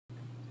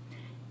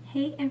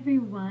Hey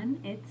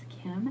everyone, it's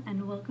Kim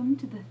and welcome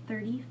to the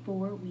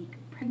 34-week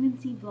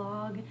pregnancy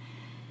vlog.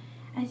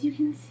 As you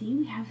can see,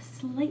 we have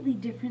slightly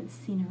different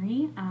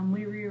scenery.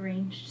 We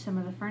rearranged some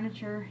of the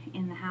furniture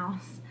in the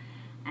house,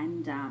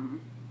 and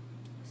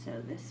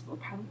so this will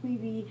probably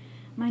be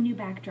my new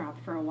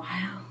backdrop for a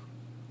while.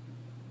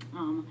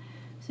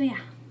 So yeah,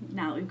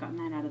 now that we've gotten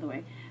that out of the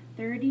way,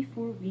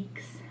 34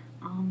 weeks.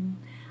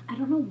 I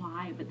don't know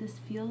why, but this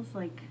feels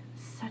like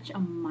such a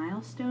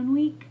milestone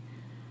week.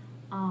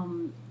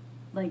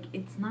 Like,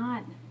 it's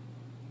not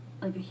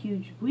like a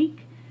huge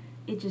week,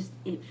 it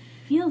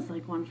feels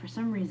like one for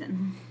some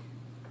reason.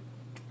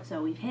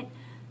 So we've hit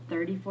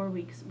 34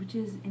 weeks, which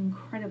is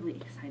incredibly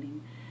exciting.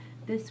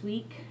 This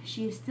week,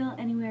 she is still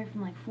anywhere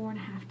from like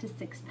 4.5 to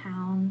 6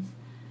 pounds,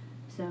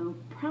 so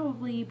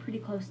probably pretty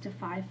close to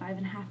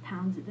 5.5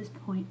 pounds at this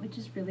point, which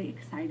is really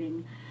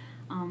exciting.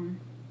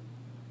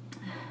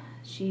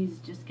 She's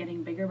just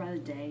getting bigger by the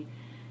day,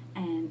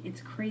 and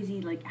it's crazy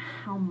like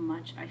how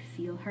much I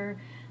feel her.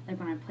 Like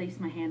when I place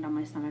my hand on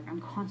my stomach, I'm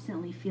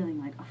constantly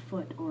feeling like a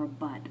foot or a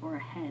butt or a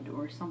head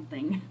or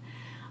something.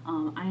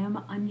 I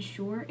am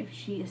unsure if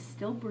she is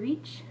still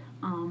breech.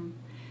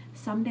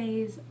 Some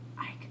days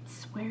I could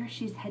swear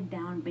she's head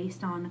down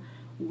based on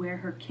where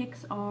her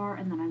kicks are,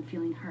 and then I'm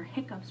feeling her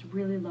hiccups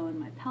really low in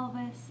my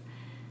pelvis.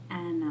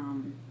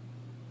 And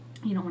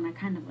you know, when I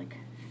kind of like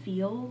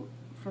feel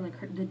for like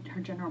her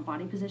general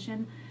body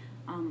position,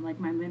 like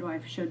my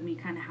midwife showed me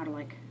kind of how to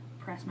like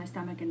press my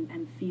stomach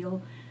and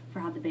feel for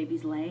how the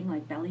baby's laying,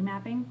 like belly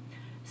mapping.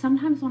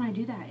 Sometimes when I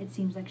do that, it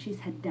seems like she's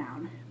head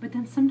down, but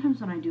then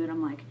sometimes when I do it,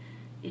 I'm like,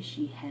 is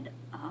she head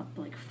up,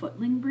 like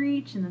footling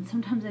breech? And then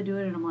sometimes I do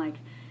it and I'm like,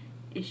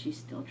 is she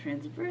still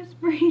transverse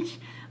breech?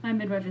 My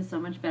midwife is so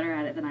much better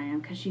at it than I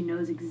am because she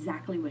knows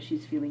exactly what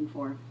she's feeling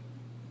for,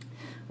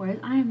 whereas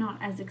I am not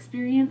as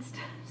experienced.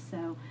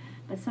 So,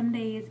 but some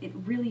days it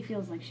really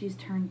feels like she's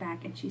turned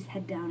back and she's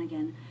head down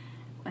again,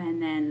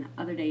 and then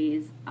other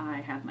days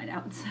I have my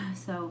doubts.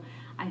 So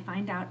I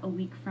find out a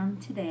week from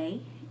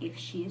today if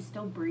she is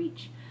still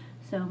breech.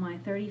 So my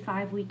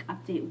 35-week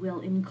update will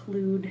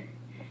include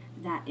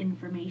that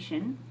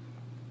information,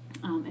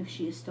 if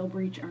she is still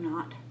breech or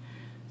not.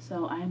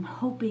 So I'm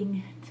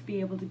hoping to be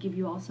able to give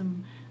you all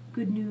some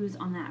good news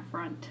on that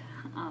front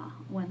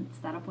once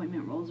that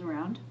appointment rolls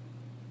around.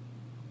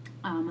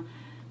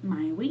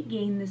 My weight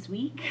gain this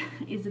week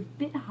is a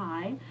bit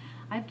high.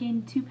 I've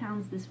gained 2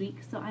 pounds this week,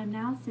 so I'm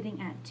now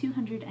sitting at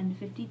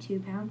 252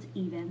 pounds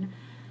even.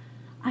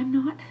 I'm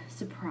not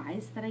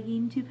surprised that I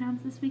gained 2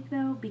 pounds this week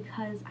though,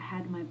 because I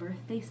had my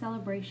birthday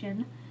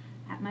celebration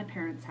at my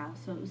parents' house.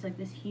 So it was like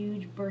this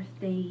huge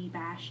birthday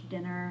bash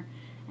dinner,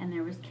 and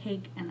there was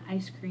cake and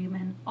ice cream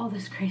and all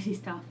this crazy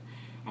stuff.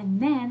 And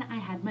then I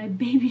had my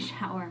baby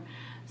shower.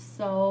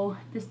 So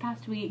this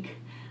past week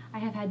I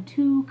have had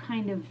two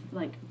kind of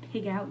like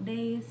pig out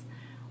days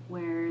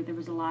where there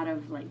was a lot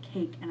of like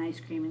cake and ice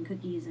cream and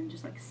cookies and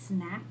just like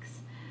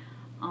snacks.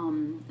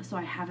 So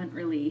I haven't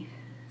really,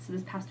 so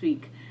this past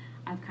week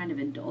I've kind of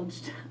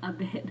indulged a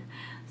bit.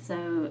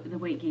 So the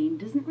weight gain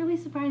doesn't really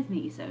surprise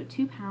me. So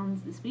 2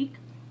 pounds this week,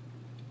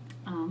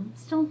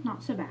 still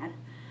not so bad.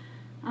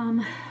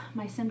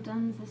 My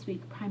symptoms this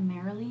week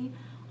primarily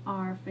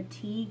are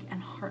fatigue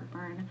and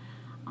heartburn.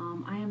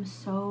 I am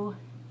so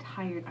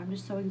tired. I'm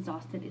just so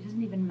exhausted. It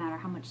doesn't even matter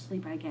how much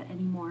sleep I get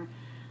anymore.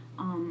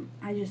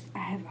 I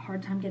have a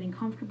hard time getting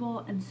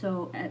comfortable, and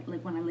so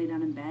like when I lay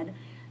down in bed,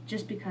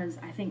 just because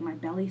I think my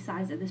belly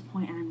size at this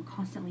point and I'm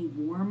constantly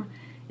warm,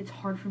 it's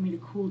hard for me to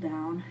cool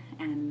down.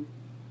 And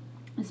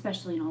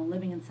especially, you know,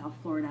 living in South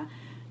Florida,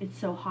 it's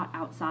so hot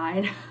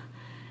outside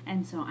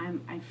and so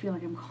I feel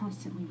like I'm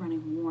constantly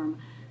running warm.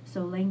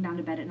 So laying down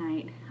to bed at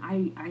night,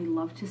 I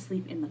love to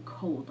sleep in the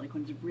cold, like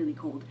when it's really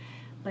cold.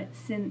 But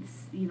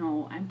since, you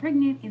know, I'm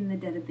pregnant in the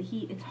dead of the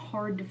heat, it's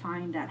hard to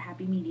find that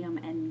happy medium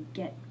and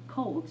get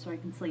cold so I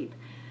can sleep.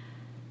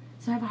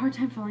 So I have a hard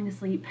time falling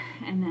asleep,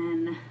 and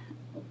then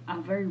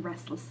a very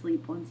restless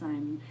sleep once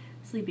I'm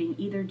sleeping,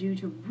 either due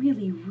to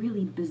really,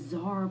 really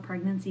bizarre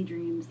pregnancy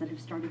dreams that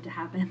have started to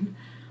happen,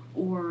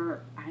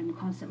 or I'm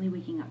constantly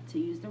waking up to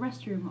use the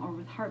restroom or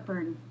with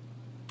heartburn.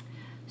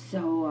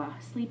 So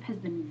sleep has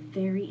been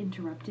very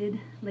interrupted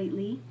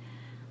lately,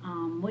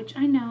 which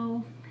I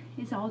know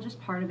is all just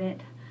part of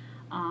it.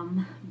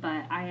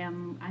 But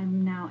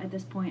I'm now at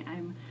this point,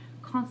 I'm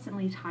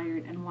constantly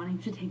tired and wanting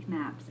to take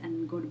naps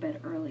and go to bed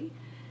early.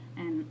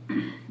 And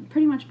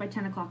pretty much by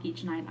 10 o'clock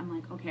each night, I'm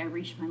like, okay, I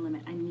reached my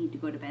limit. I need to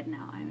go to bed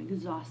now. I'm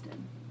exhausted.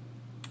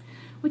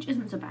 Which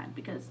isn't so bad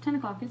because 10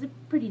 o'clock is a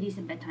pretty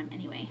decent bedtime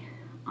anyway.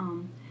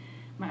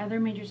 My other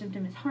major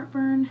symptom is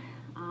heartburn.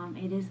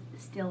 It is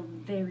still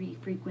very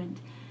frequent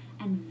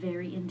and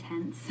very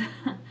intense.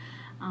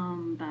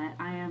 But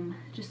I am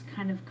just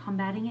kind of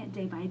combating it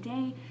day by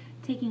day,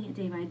 taking it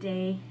day by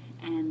day,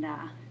 and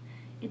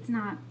it's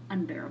not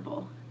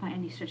unbearable by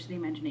any stretch of the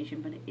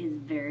imagination, but it is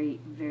very,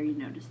 very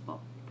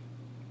noticeable.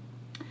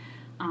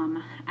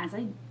 As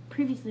I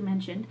previously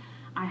mentioned,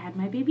 I had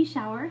my baby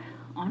shower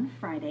on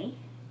Friday,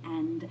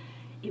 and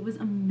it was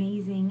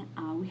amazing.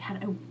 We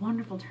had a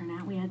wonderful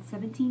turnout. We had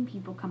 17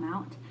 people come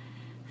out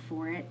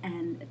for it,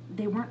 and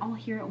they weren't all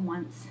here at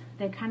once.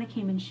 They kind of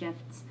came in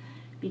shifts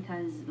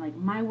because like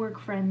my work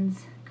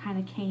friends kind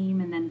of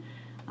came, and then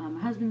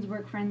my husband's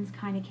work friends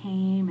kind of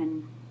came,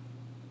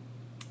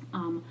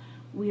 and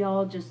we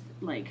all just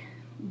like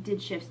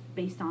did shifts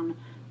based on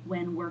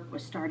when work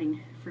was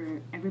starting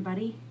for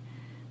everybody.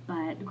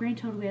 But the grand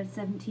total, we had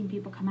 17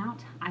 people come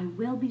out. I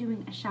will be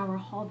doing a shower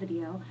haul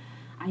video.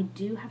 I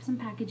do have some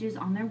packages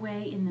on their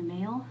way in the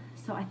mail,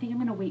 so I think I'm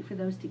gonna wait for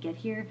those to get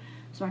here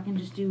so I can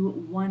just do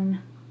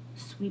one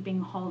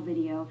sweeping haul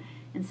video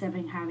instead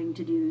of having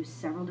to do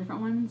several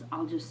different ones.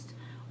 I'll just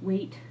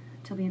wait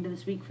till the end of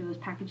this week for those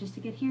packages to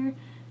get here,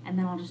 and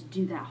then I'll just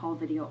do that haul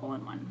video all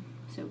in one.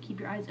 So keep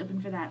your eyes open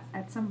for that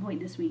at some point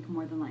this week,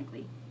 more than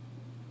likely.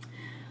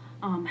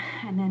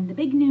 And then the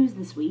big news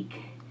this week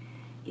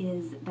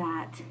is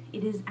that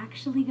it is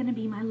actually going to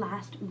be my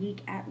last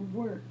week at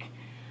work.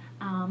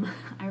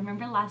 I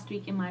remember last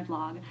week in my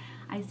vlog,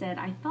 I said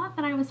I thought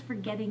that I was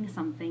forgetting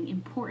something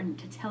important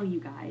to tell you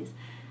guys,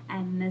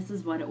 and this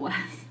is what it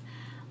was.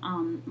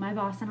 My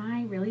boss and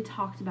I really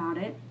talked about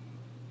it,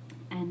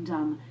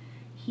 and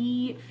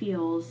he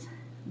feels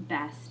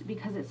best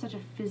because it's such a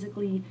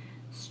physically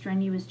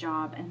strenuous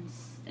job and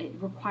it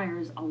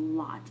requires a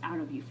lot out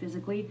of you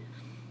physically.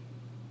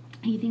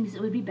 He thinks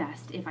it would be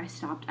best if I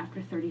stopped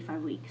after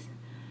 35 weeks.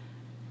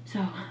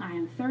 So I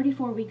am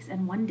 34 weeks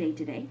and 1 day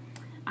today.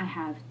 I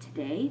have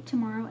today,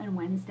 tomorrow, and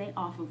Wednesday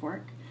off of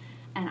work,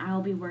 and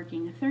I'll be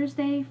working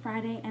Thursday,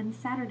 Friday, and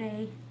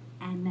Saturday,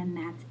 and then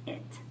that's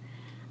it.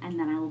 And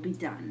then I will be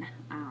done.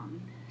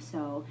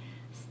 So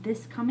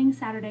this coming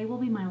Saturday will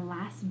be my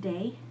last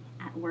day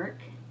at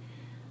work.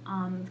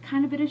 It's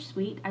kind of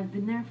bittersweet. I've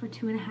been there for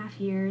 2.5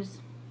 years.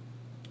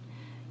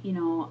 You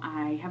know,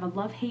 I have a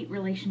love-hate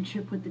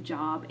relationship with the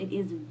job. It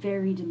is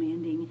very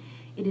demanding.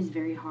 It is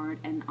very hard,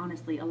 and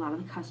honestly, a lot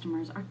of the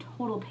customers are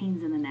total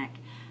pains in the neck.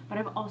 But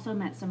I've also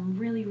met some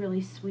really,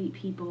 really sweet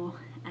people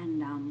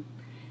and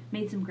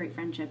made some great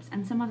friendships.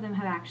 And some of them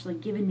have actually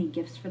given me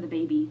gifts for the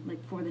baby,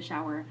 like for the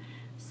shower.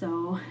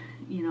 So,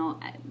 you know,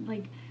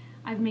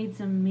 I've made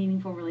some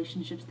meaningful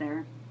relationships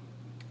there.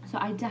 So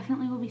I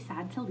definitely will be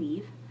sad to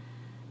leave.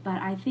 But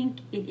I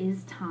think it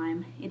is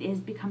time. It is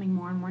becoming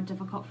more and more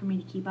difficult for me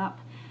to keep up.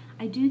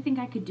 I do think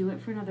I could do it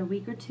for another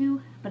week or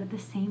two, but at the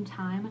same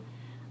time,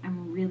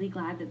 I'm really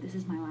glad that this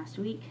is my last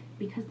week,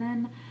 because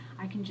then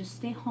I can just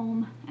stay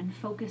home and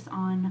focus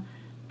on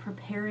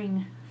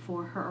preparing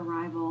for her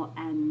arrival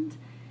and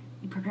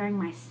preparing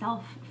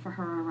myself for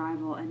her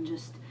arrival, and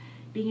just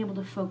being able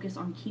to focus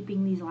on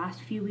keeping these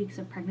last few weeks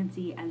of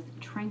pregnancy as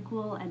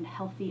tranquil and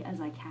healthy as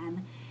I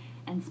can,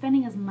 and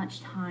spending as much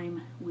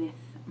time with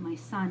my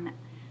son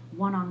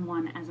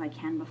one-on-one as I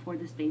can before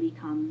this baby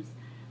comes,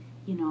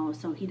 you know,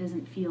 so he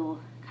doesn't feel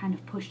kind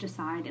of pushed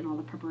aside in all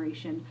the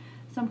preparation.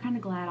 So I'm kind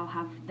of glad I'll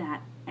have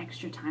that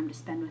extra time to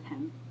spend with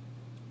him.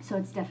 So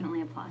it's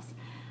definitely a plus.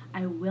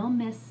 I will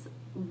miss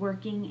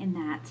working in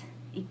that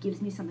it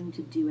gives me something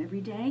to do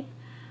every day,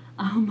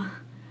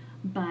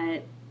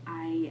 but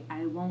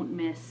I won't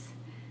miss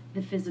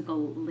the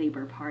physical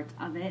labor part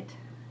of it.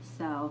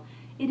 So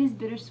it is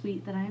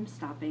bittersweet that I am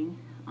stopping.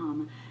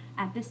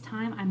 At this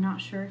time, I'm not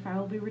sure if I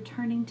will be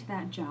returning to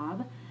that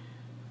job.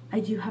 I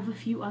do have a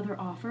few other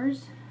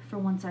offers for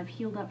once I've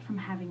healed up from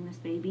having this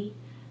baby,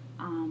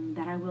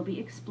 that I will be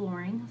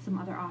exploring some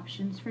other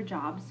options for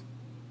jobs.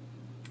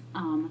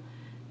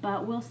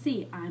 But we'll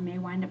see. I may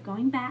wind up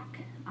going back,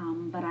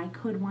 but I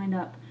could wind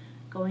up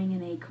going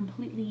in a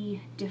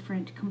completely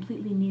different,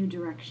 completely new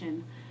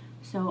direction.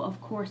 So of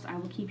course I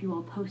will keep you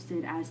all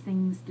posted as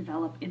things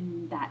develop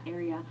in that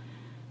area.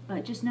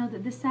 But just know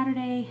that this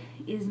Saturday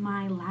is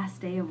my last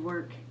day of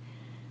work.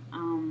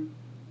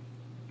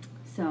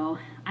 So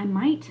I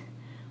might,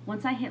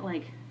 once I hit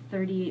like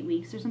 38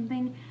 weeks or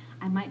something,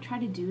 I might try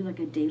to do like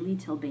a daily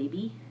till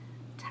baby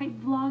type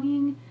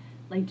vlogging,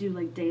 like do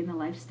like day in the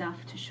life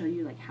stuff to show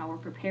you like how we're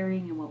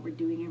preparing and what we're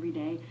doing every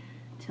day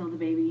till the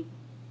baby.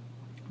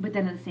 But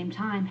then at the same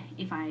time,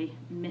 if I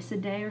miss a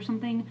day or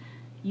something,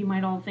 you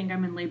might all think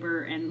I'm in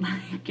labor and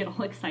like get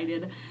all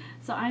excited.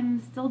 So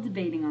I'm still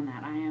debating on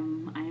that. I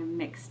am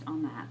mixed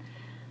on that.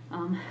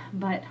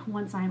 But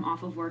once I'm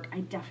off of work,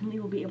 I definitely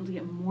will be able to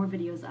get more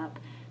videos up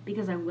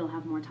because I will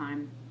have more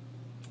time.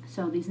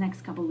 So these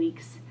next couple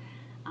weeks,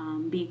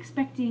 be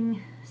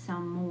expecting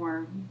some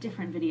more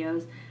different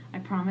videos. I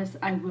promise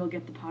I will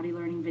get the potty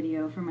learning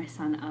video for my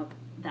son up.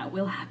 That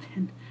will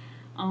happen.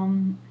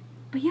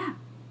 But yeah,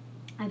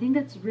 I think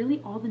that's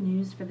really all the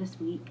news for this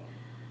week.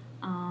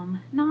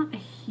 Not a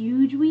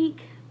huge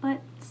week,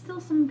 but still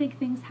some big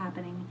things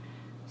happening.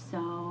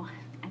 So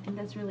I think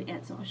that's really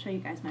it. So I'll show you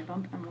guys my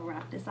bump and we'll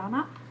wrap this on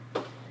up.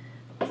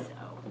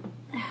 So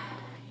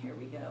here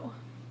we go.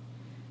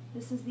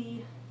 This is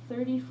the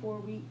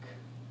 34-week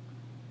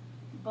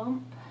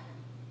bump.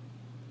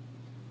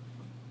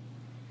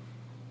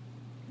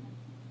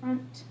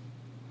 Front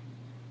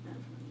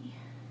and from the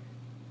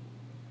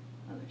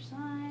other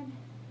side.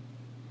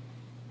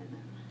 And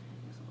then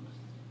I guess I'll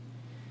just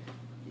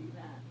do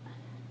that.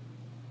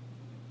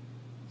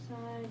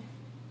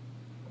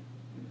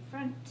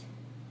 front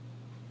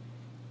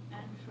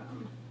and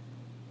from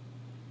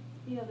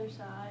the other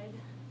side.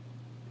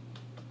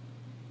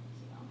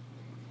 So,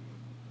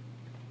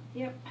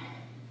 yep,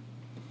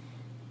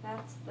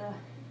 that's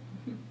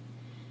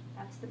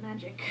the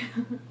magic.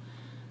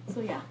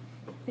 So yeah,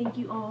 thank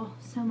you all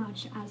so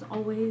much as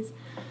always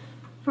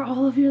for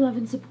all of your love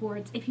and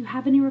support. If you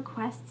have any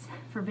requests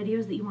for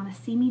videos that you want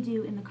to see me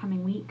do in the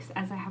coming weeks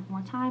as I have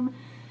more time,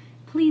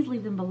 please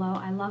leave them below.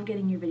 I love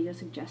getting your video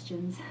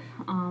suggestions.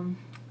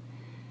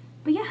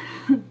 But yeah,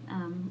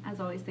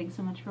 as always, thanks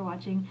so much for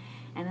watching,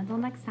 and until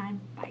next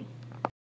time, bye.